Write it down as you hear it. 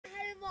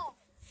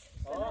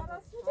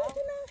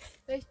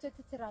بهش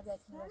تترابط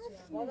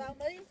میشه. بابا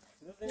اومدی؟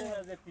 روزی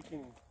نمیاد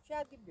پیکنی.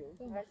 شاید بیام.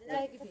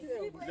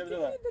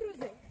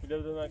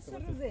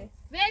 روزه.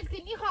 وید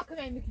که نی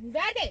خاکم میکنی.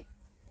 وید.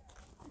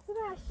 تو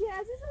راشی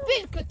عزیزم.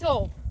 بین که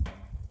تو.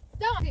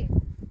 داری.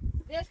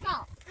 دیش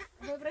کن.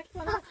 ببرش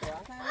کن. اصلا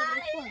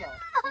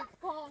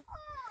کن.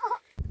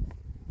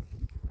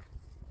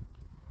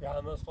 یا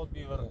همه از خود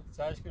بیوره.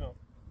 سعیش کنم.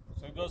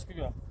 سوگاز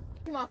کنم.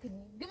 ما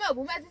کنی. گم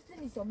بوم از این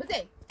نیستم.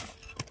 بده.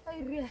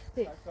 ای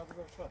ریخته.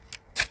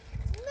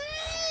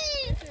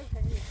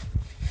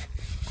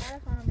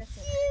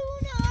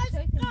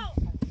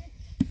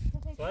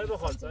 سایه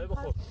بخور، سایه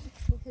بخور.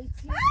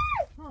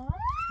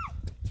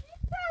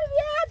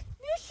 تربیت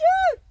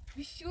بیشور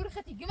بیشور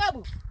خطی گم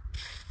بو.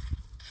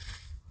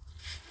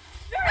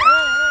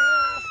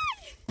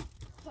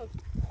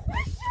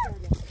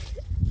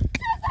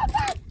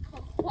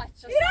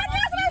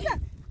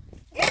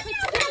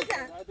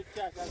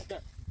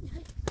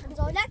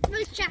 دولت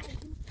ملکه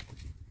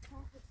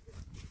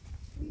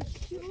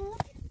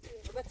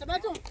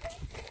بتماتون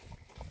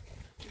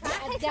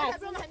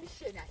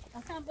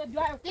اصلا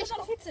بدوار ليش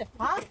شيء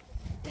ها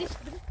ليش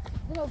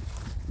كم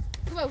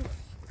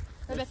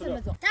بس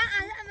المزون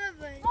تعال أنا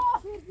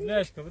بقول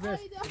ليش كم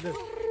ليش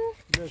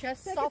شو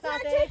الصفات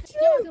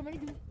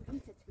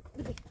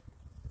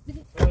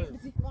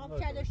ما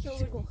كان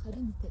الشغل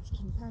خليني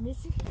تشكي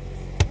تانسي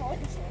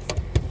تانسي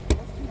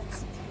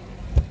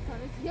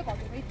يا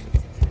بابا ميت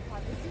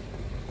تانسي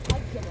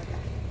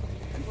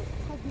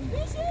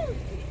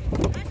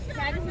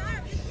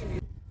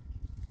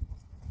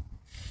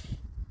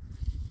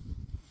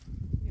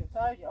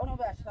اونو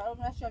باش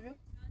اونو نشابیو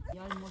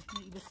یا این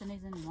ماشین ای بس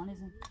نیزن ما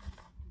نیزن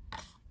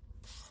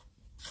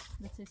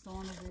بس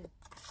سوانه به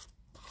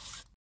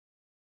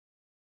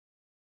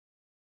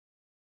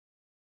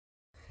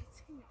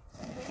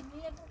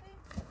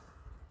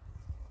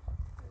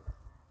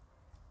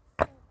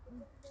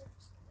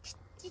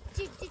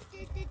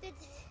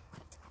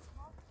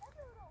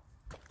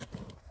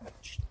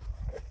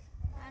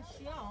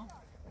اشیا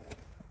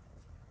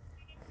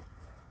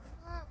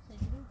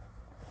سجلو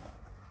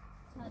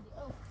هادي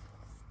او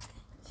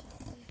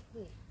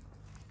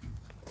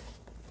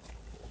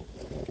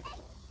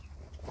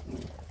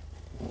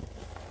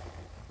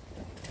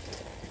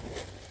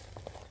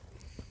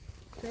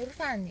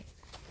ثاني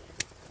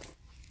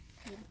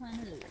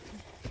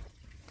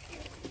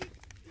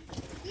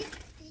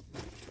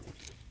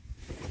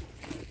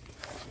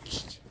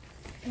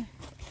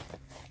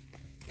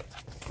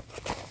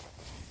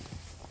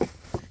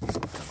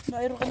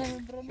ما يرغنا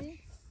من برمي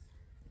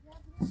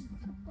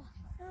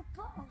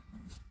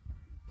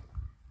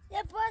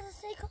يا باز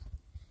سيكو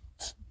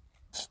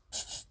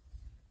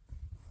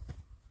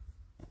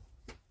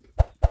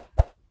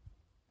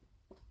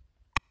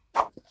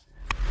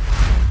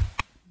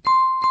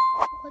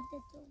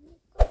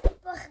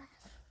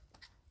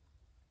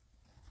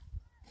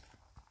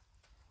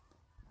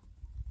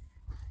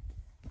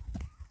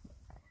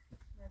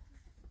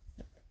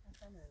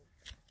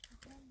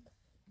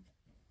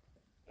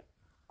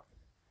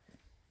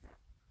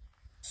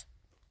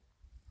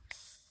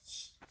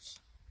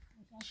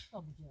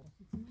طب جارة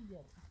كتير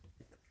جارة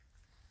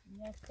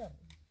ناكتر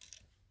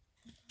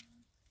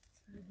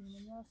بدي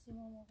مناسب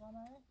ما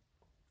قناة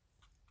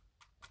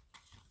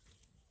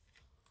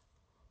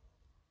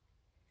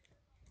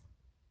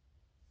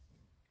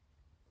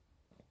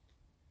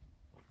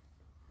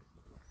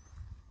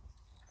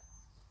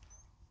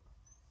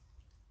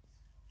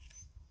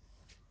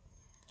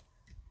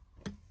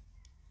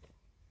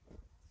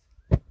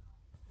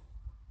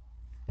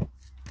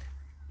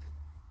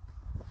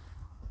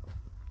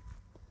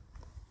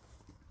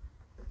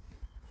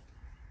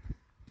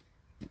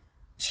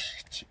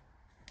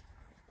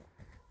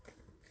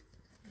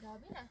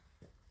دابينا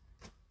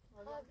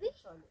أبي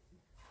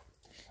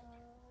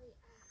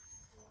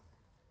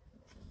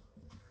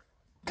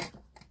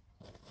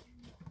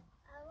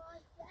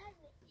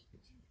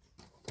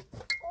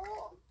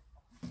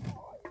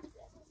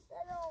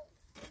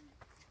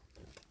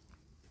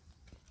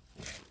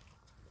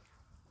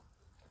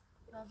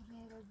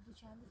دابينا رد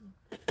چند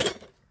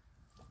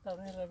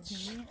طبعا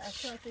ربطيني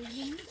أشياء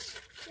تجيني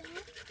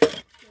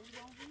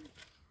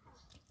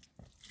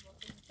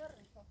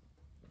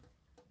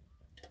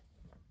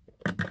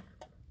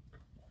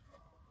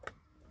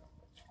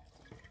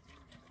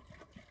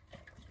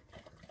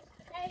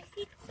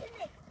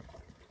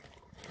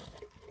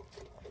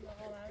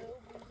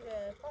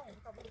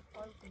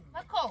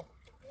هكو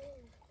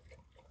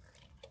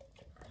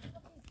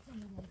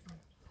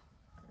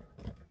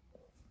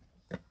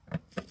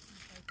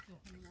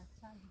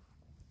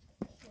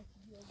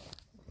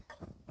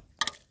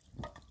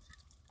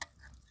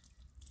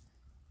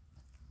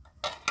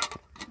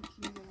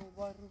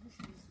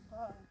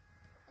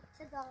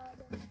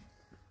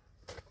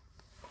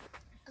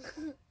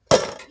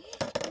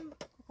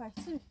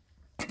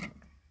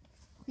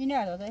این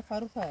علاقه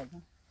فروخ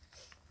هستم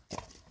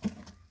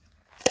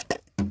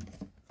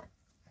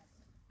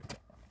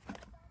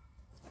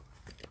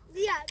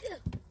بیا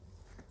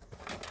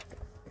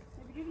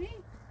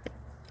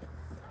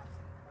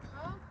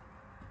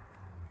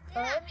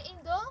أوه من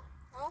إندو؟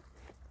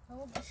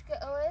 هو بشكل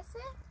أواسه؟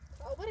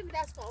 أوبري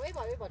بداس كا وين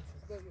ما بيبر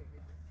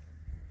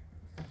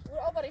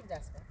وأوبري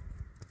بداس كا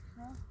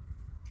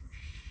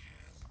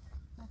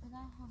ما كذا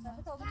هم.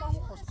 سافرت أوزي ما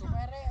هو خشوا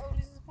ما رأي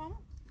أولي زفانة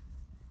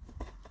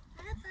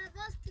أنا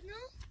باباس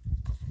كنو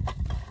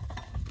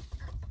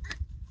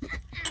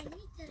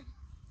أنيتا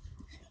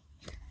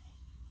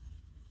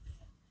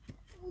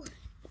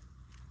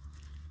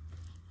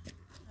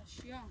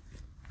أشياء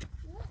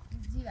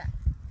زيبا.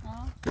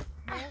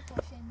 ليه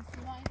خوشين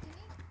سماعي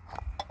تني؟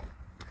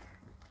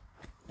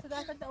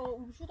 صدقت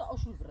وشو ده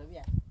أشوف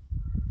الربيع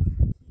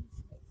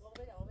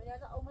وبلا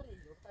هذا أو مريض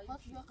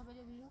خاطر شو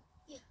قبله بيو؟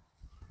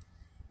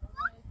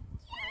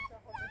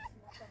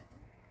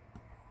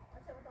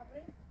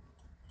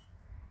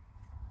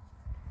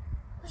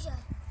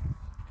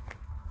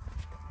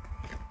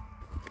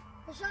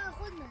 وش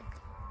أخذنا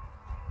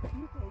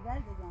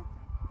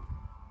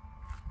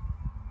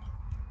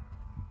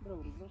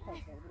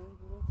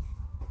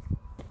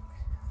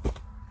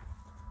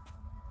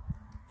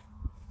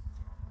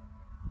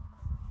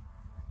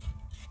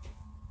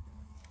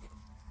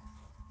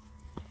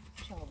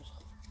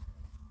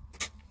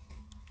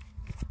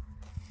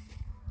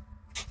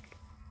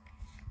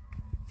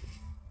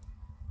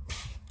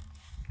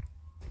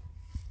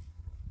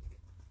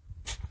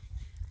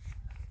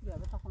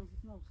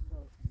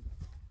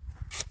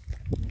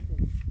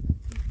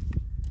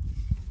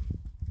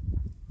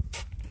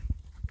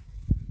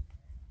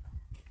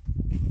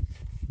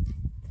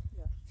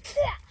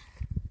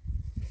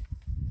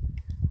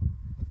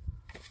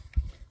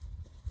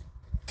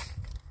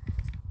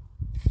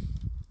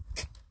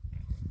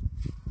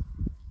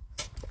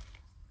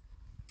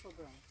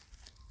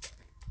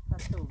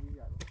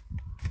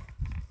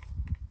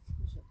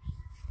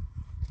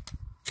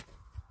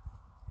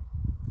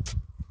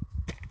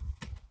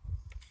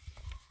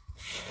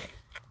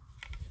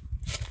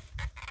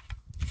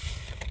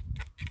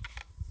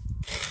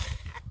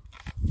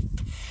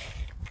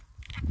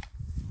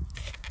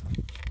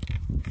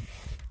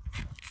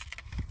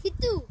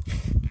Itu.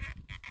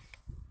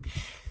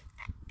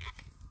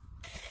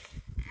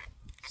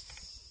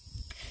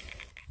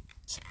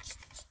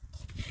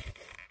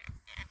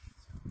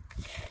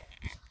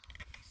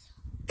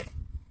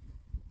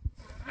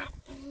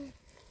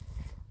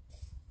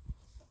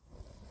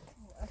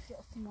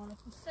 أشياء صمانة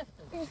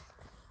السفر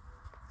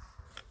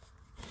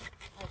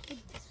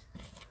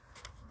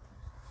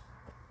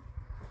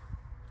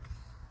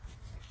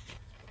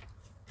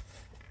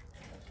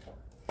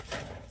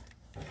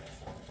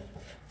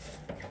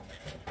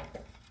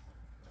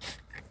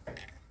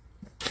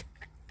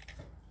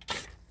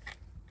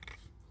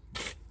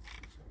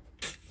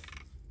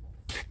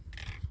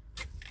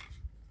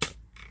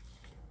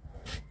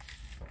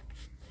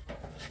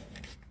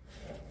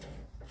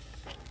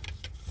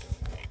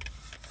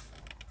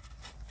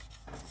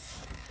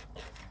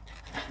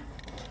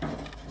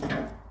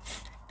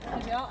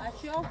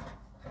أشياء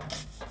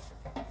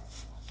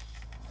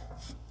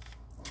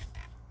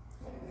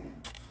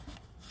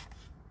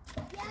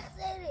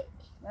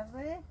يا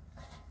خيري.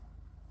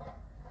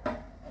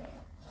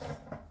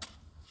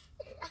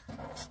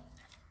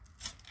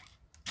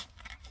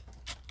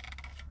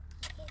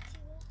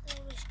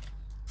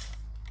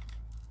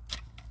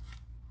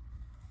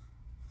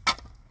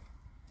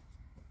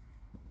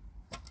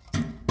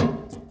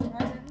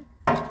 يلا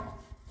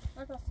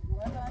لا تصير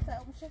ولا أتى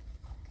أمشي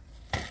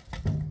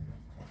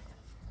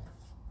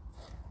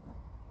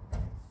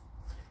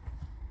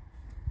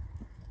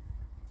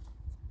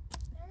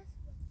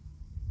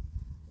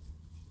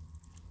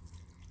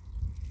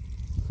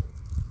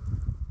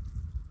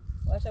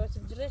وأشوف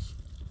تبجرش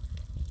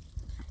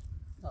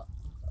لا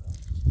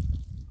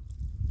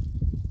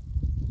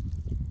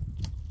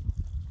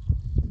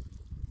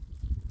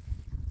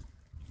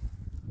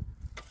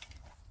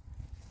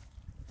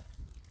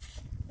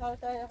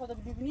تعال ياخذ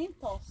بجبنين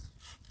طاس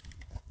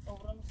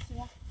أورا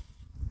السماء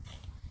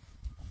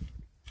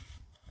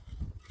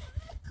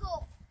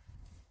كو.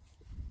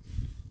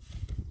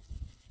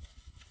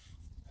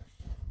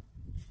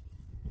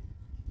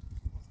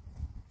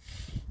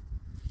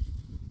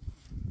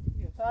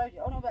 تعال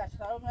أنا باش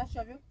تعال من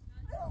الشباب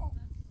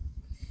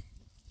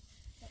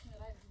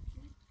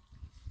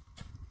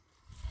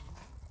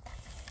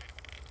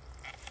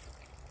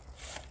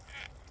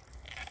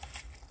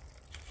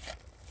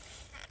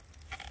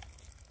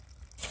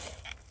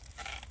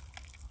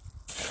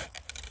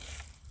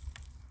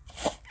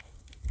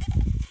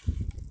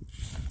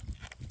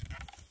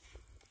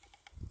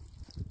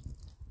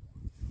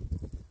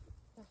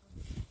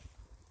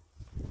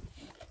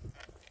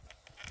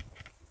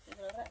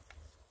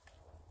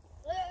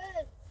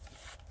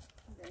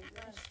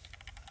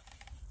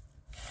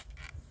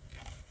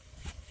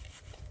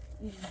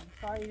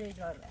فايدة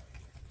جارة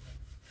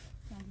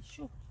يعني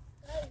شو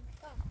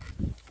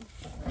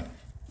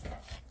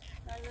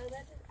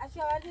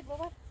أشياء عادي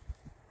بابا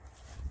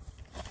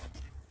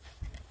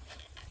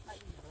ما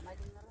يجي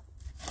مرة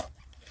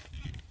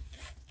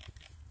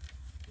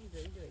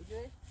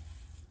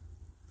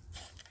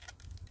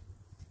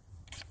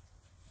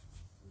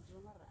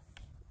يجوا مرة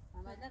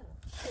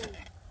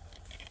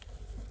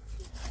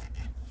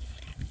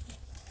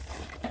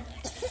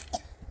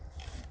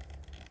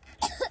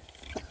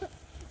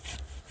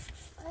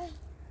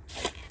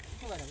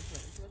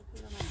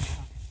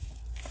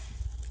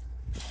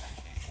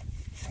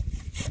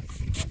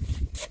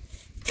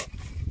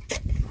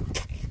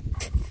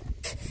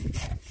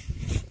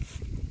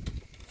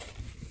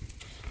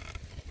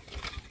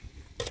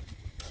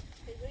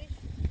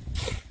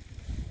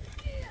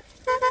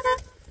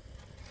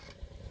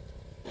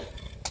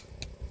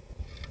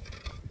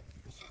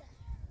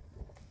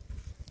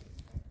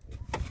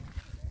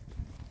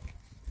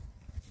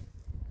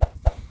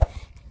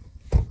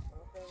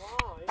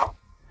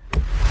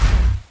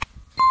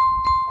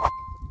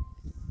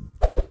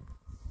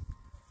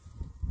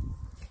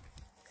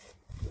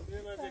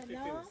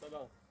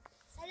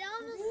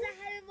سلام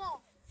زهر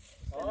ما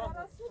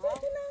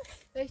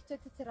Beş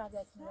çatı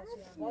tırabiyat mı?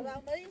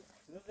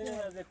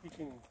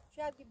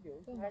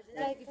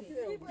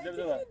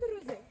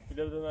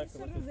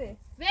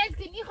 Vez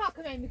که نی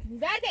خاکم میکنی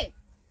برده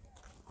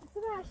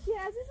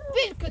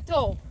بیل که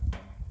تو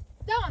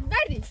زمان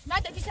بردی من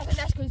تا پیش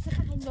اگه نشکنی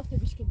سخه خیلی نقطه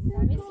بیش کنی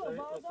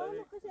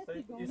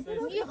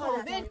نی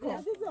خواه بیل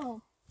کن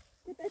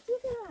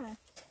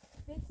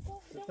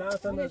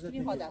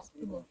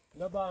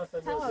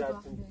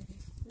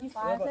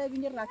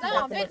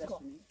تمام بیل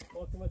کن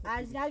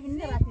ارجل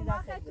بینی رفتی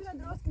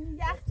درست کنی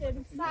یخ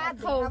چه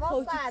سرد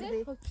هوا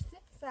سرده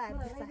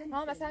سرد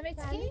ما مثلا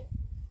میتونی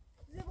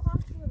زیب خواهم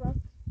کنی باز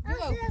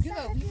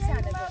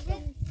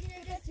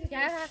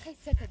گره خیلی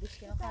سکه دیش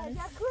کنم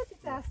یا کوتی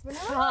تصبه نه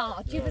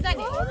ها چی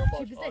بزنی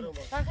چی بزنی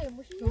خیلی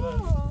مشکل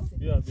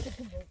بیا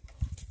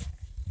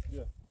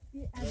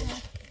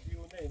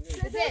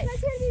بزن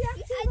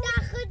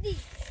ادا خودی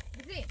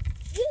بزن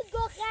یه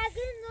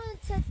گوخرگی نون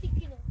چتی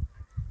کنو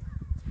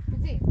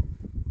بزن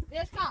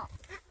دیش کن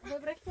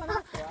ببرک تو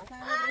نه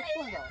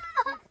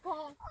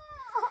کن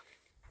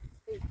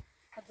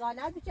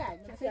زالت بکن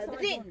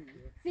بزن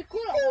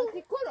سیکورو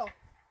سیکورو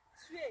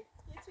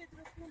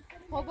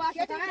خب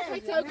باشه تا من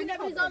خیلی چالو کنه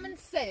بزامن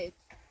سرت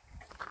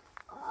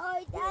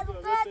آی در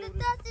قد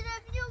دست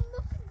نمیام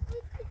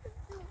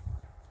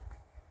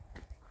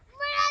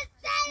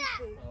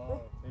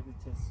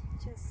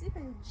چسی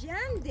پن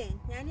جمدن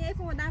یعنی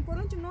ایفو ما در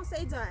پرون چون نو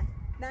سی جای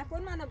در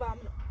پرون منو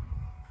بامنو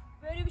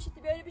بیاری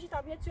بشی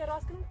تا بیاد چه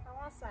راست کنم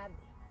هوا سرده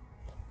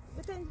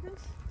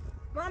بتنیش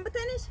بام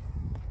بتنیش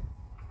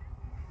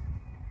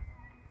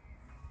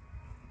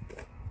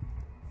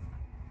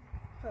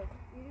خب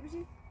بیاری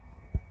بشی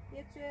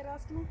بیاد چه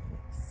راست کنم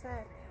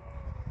سرده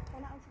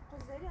انا اون شو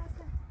قزاری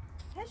اصلا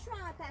هشو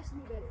آتش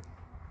میبره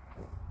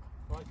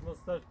باش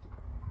مستر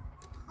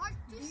خاک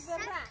تو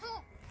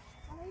سرتو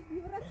آی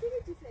بیورا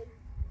چی سری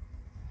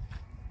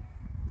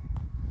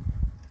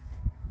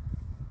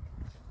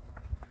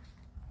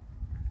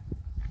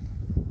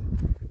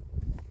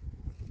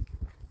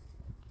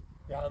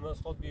یا همه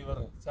از خود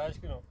بیوره سعیش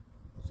کنم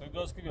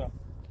سویداز کنم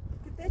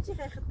کته چی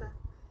خیخته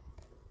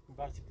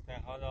بسی که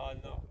حالا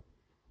نه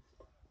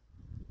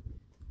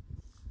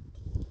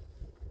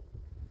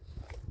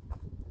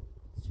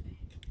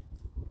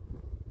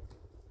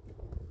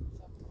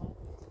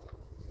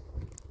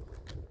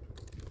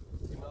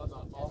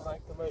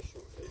آهنگ که من شو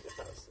خیلی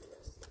ترسیم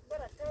است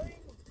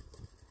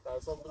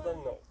ترسم بزن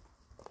نه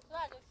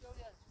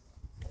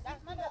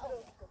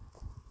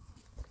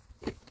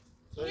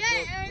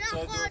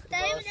انا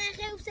خاطري من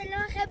اخي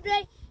وسلام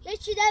خبري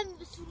ليش دايما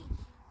بسوري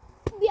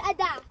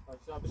بأداء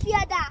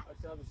بأداء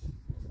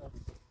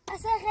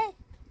أسخي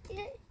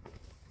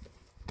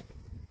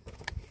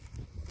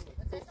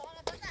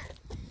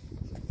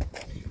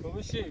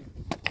بمشي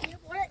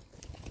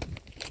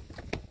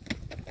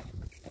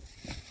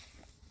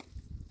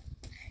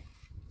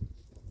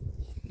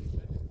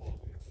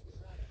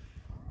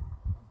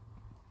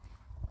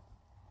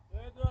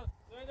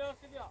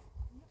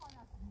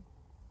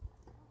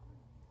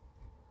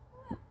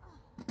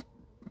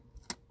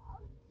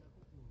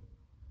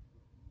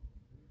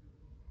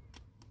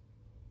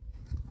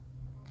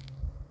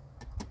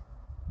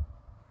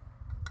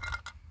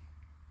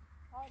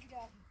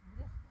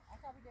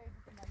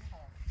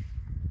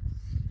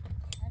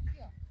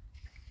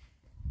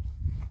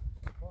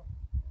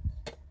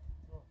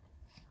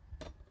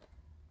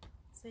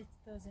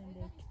تا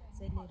زندگی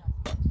زلیرم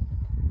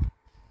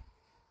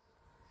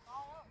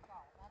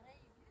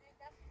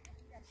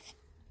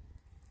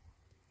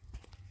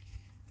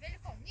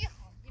ولکن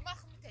میخوام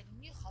دیمخ میتونی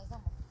میخوام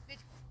زمان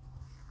ولکن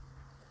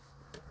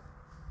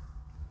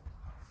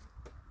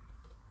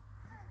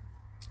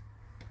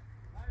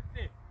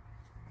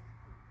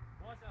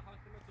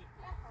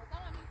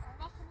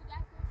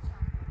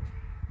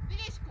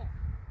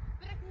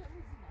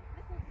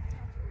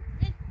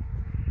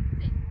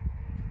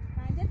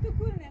خنجر تو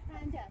کورنه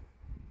خنجر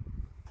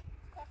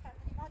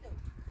خنجر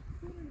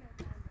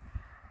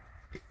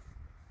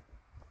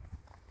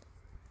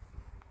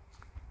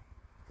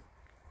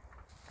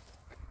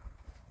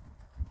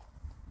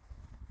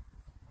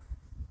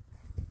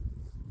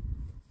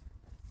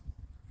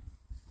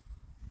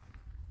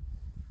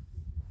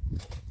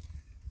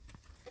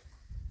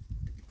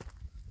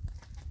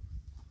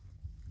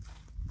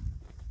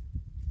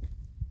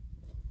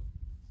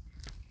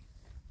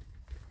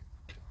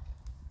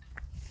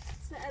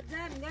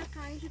ادزر نگاه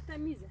خانیش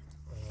تمیزه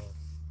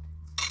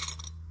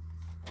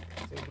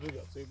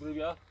سوی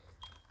بروگا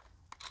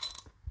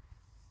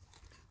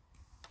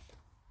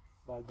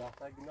بعد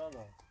بحث اگه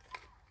نالا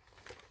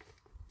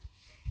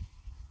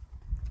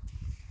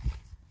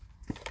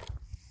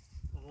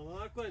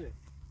آقا نکنی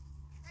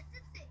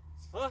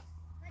ها؟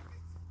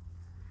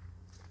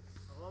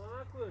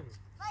 آقا نکنی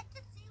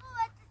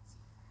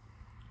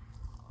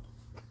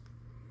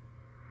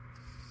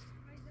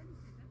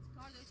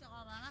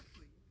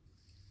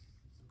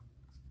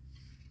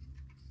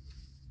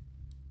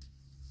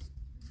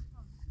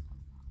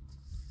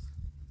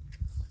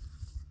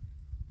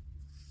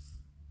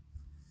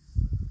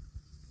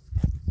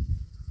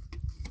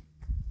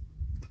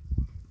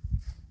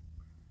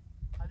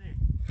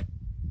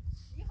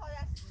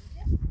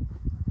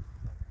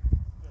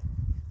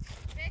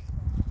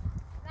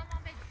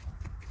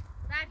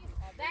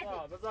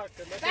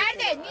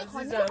برده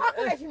نیخواه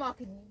کلاشی ما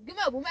کنی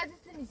گمه بو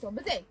مزیست نیستم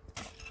بزه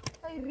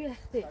ای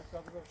ریخته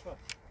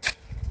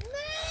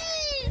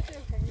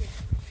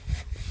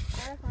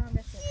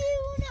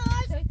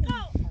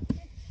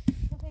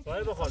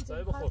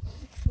سایه بخواد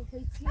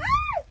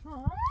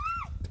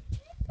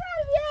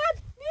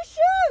تربیت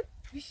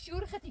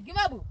بیشور خطی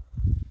گمه بو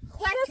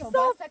خواهد چون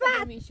باسته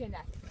که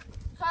میشنه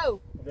خو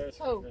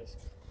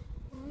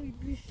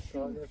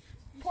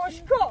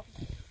پشکو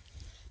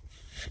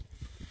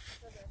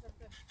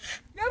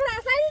یا برای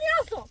اصلا این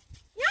نیاستم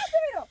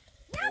نیاستم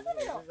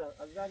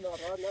از زن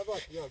ناراحت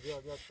نباش بیا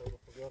سایه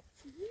بخور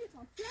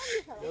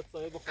بیا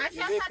سایه بخور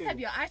ارچه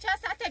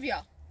سطح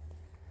بیا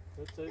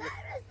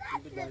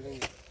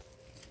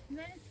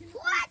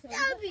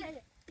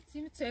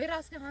سیم تایی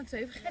راست که هم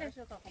تایی بخیره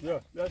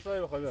بیا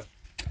سایه بخور بیا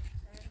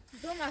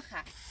دو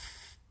مخه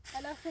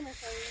حالا خونه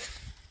سایه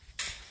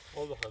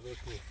خود بخور بیا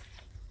توی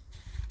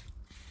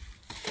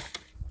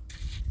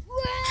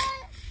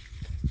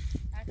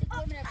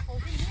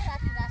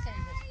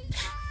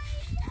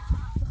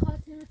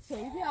بخواستیم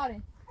تایی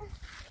بیاریم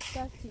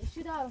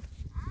دستیشی دارم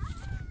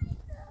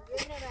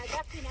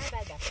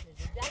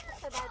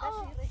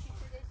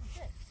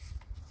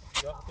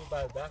یا تو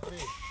بردخ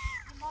بری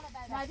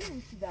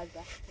ندیم چی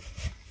بردخت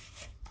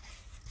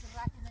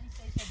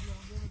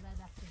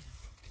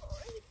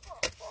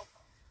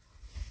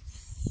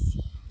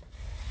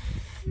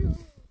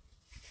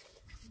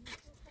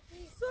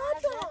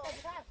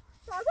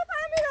سازو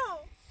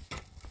فهمیدم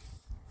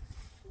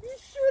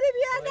بیشوری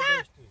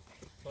بیادم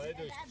سایه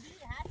داشتی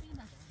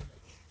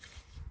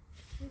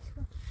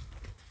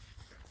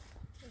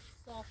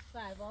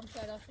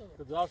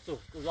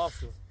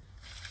کجاستو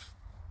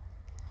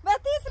و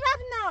تیس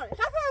رفت ناره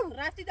خفه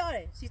رفتی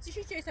داره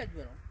سیچیشی چه ایساد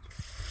برم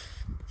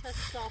چه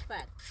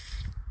صافت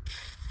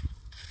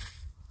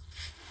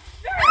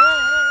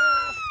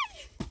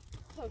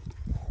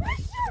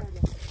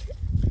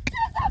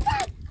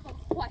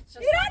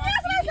ایران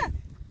نیست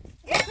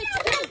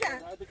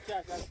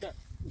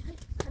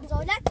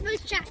زالت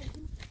بلشن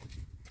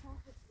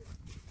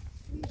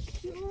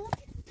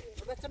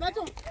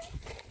بسمتون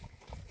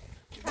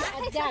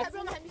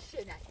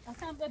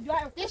اصلا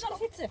بیایم دیش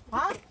چیه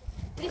ها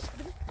دیش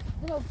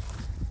گمو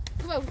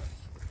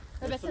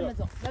ببسم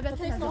مزو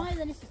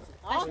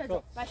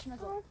باش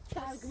مزو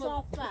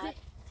صافت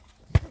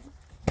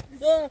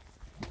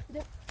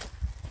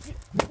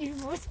این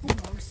موس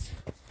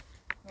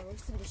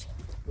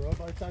برو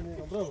بایتانی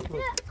برو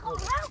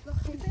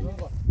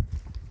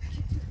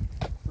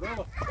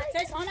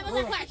سیس آنه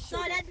بزن کش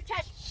سالت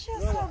بکش چه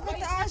صافت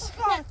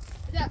عشقان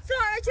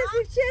سایه چه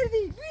سیف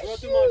چردی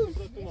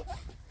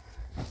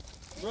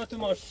برو تو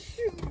ماش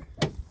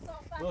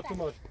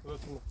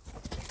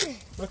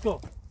بکن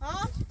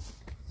ها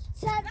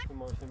تو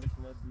ماشین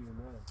بکنه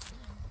دیونه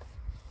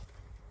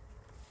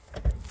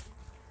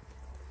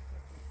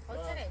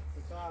حاضره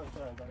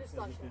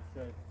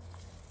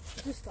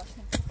دوست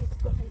داشتم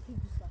خیلی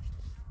دوست داشتم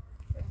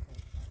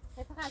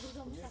فقط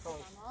روزا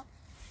مستقیم ها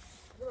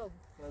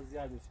از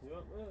زیاد میشی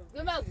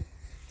گمو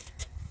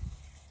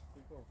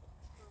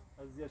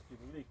از زیاد کی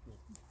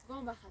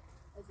گم بخط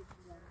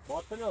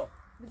باطلا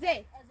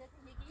بزه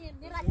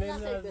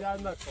من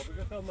زیاد نکن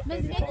بگم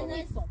مزیت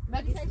نیستم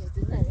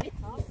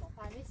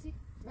فهمیسی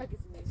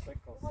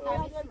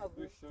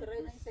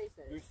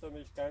دوش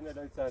تامش کنه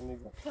دل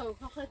سرنیگه تو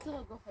خودت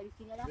رو گفتی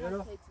که نه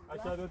برو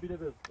اچارو بیره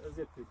بز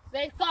ازیت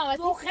ولکام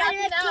تو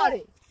خیلی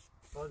ناری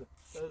حالا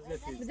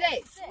ازیت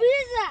بزه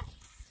بیزه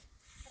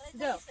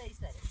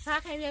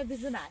خیلی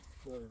بزنم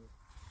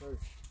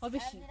خب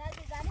بشین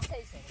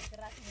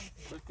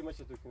بس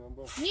ماشي تو كمان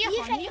بو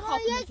نیخوا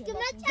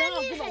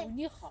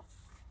نیخوا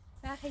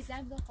من خیلی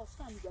زن بودم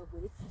خواستم میگه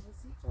بوده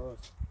تنیسی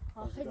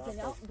خیلی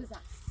دلم بزن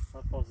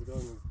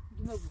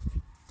گمه بود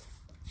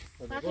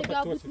من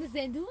خیلی بود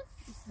زندون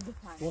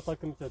بفهم مو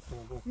تاكم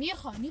تاتكم بو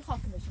نیخوا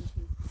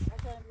کمشون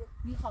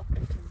نیخوا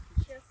کمشون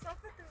چه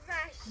صافت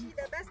وحشی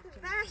ده بست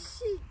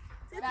وحشی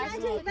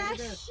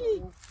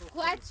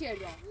خواهد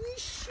چردم این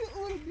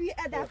شعور بی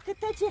ادب که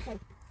تا چه خیلی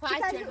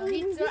خواهد چردم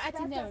هیچ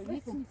سرعتی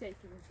نمید نیست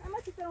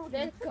اما تی فرام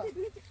ولکام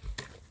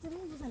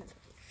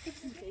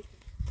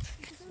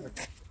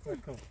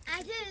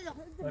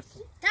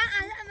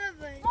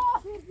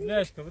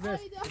ليش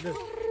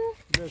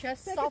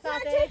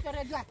کثافته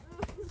رجع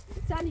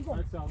ثاني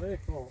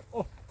قوم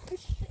اوه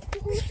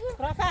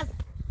ركز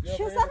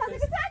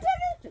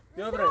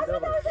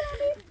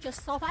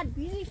کثافت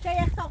بیری که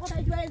یک طاقت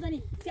اجوای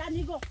زنی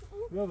ثاني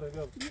قوم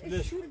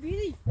ليش شور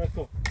بیری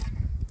اكو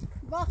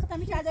وقت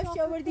میشه ازش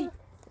آوردی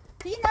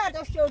تی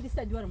نداشت آوردی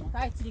سدور ما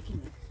تای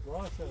تریکی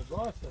باشه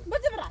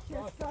بذار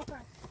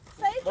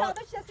سعید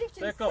جابش شسیف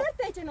چیز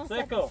سرته چنون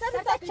سکو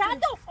سرته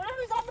چندو اون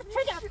میذارم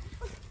چجا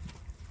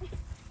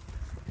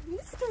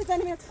نیست که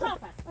بزنیم یه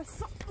خافه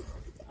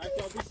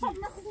اكو بيشي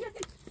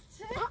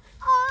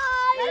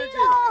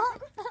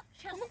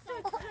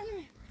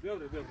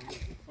بيوري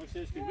خوش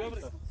ايش كي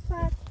بيوري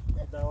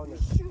داونه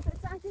شوف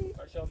ساعتي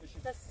عشان بيشي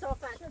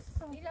كثافت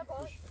إلى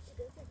باش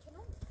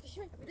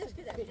بدش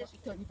كده بدش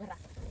توني برا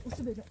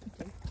وسبيله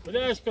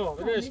بلاشكو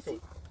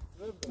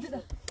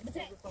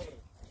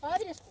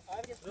هذه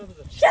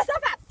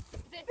كثافت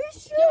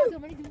بشو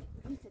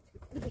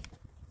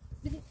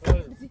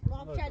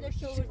ما كذا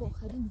شو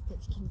خليني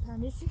تشكي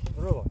تانسي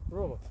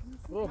برافو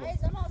هاي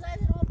زمان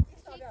زايد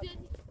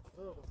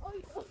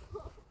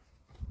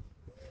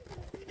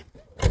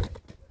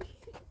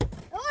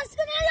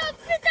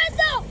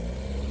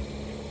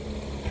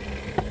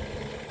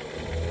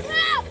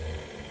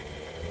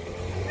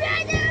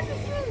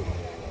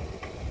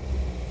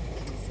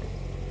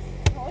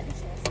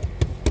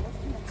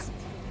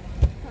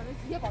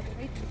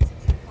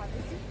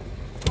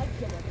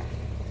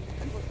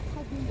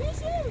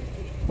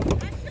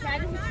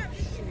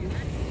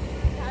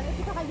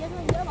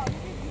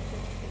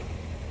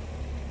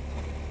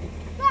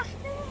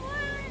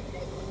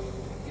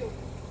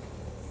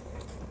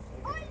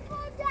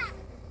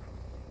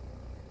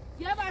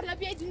يا بعد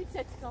بيعيد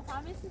نتسكر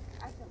فاهمة؟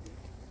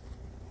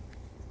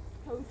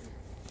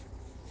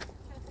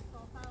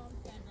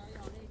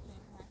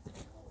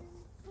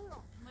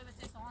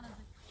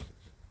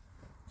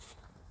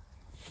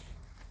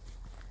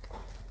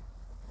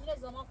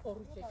 زمان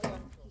خروج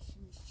شکن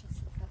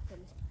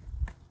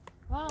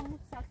مو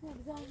ساعتون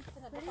بزنم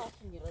سر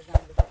داشتنی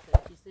رزم بده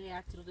کیسه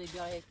هر چیزی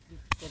بیای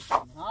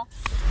کردن ها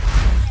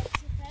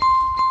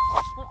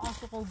خب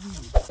عاشق و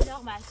بی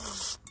لاغ معلوم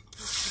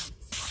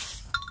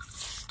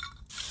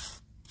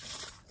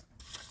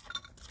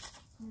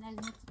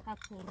نزمت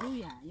قطع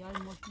رویا یا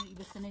ماشین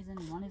بس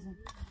نزن ما نزن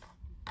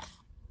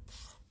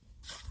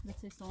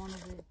بس سوان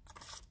زد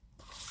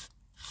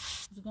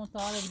زگان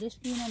طالب ليش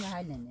فينا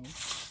نهلنا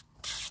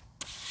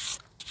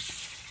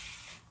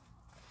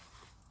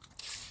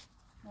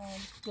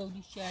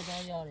گولی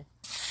شده یاره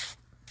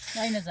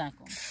نه نزن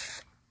کن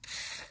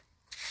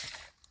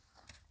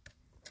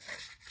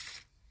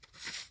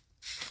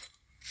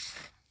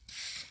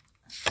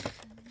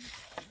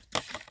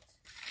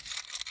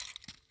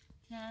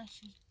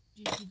کاش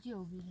جدی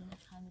و بیرون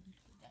خانه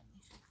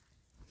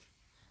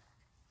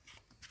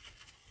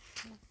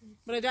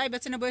برای جای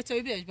بچه نباید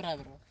توی بیایش برای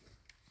برای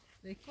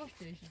به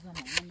کشتش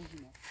زمان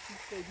نمیدونم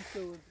توی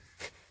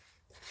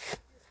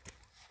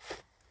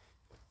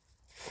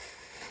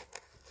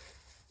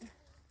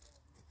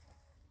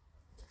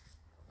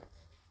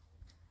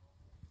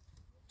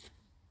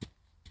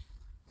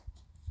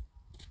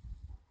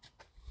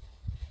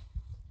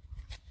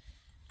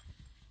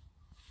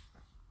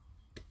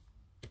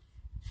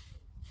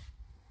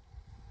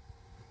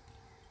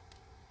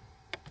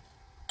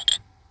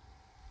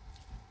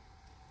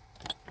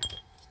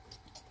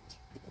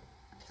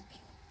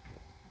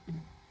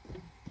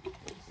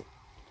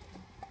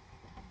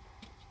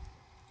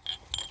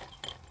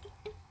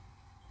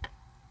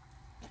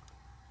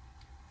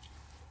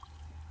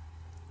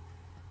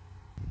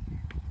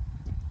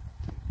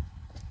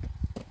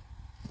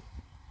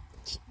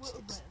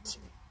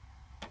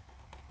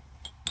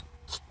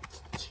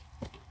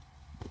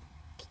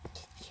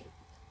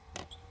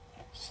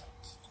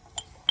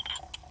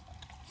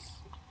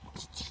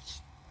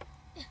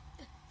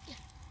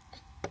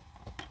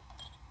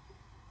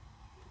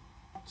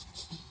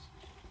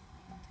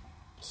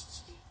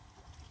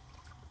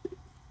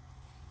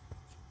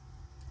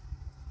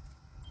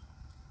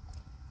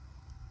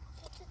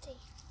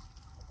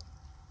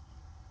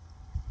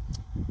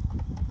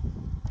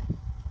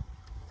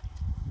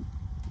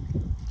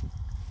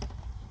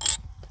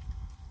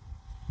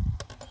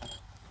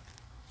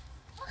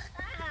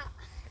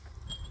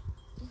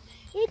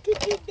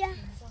كده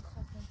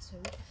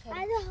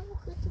هذا هو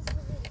كتب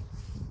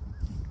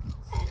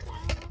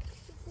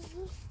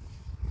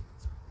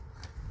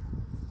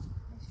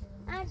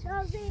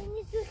عشان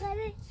زيني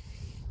سخري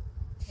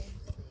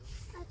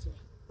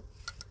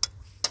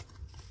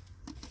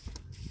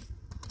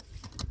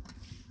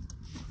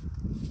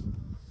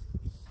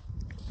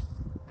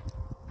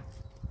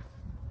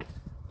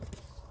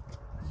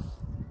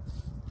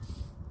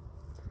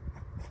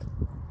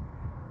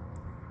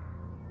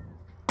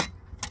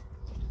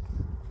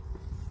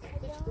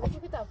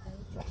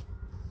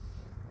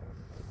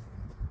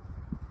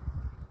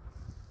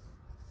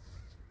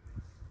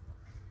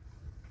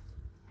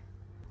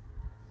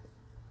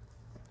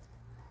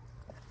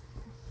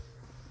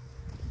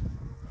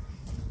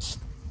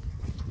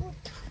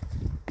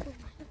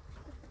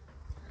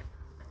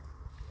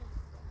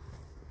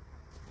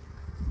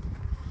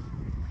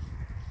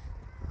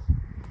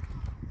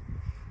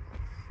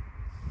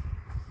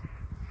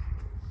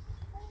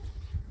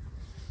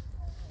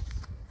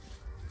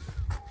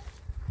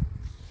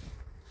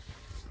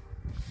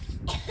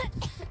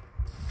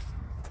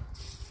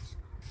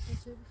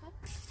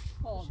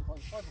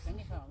خود بخیر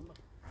نشان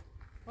بخیر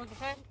خود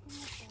بخیر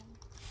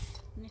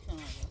نشان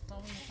آده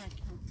تمام نشان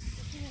کنم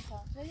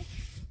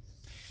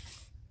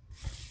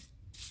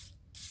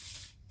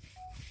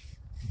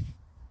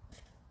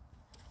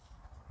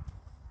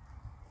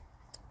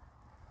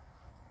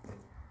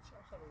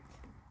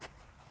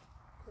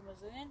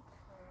زين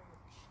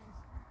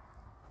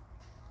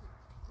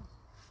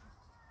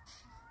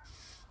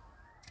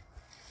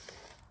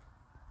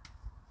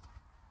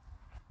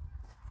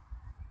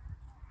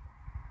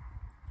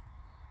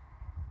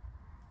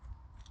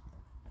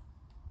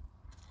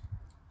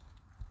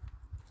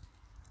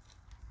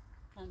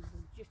كان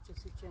جبت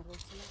سجارة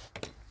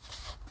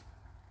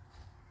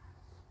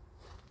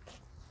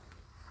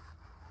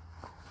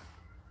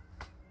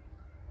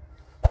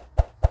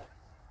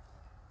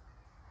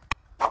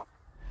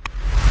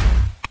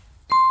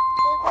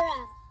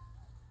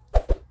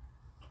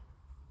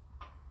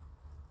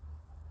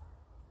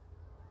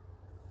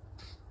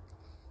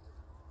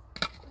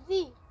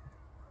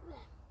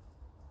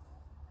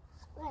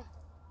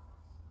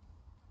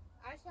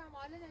عشان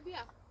مالنا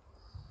بيها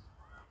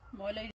مولاي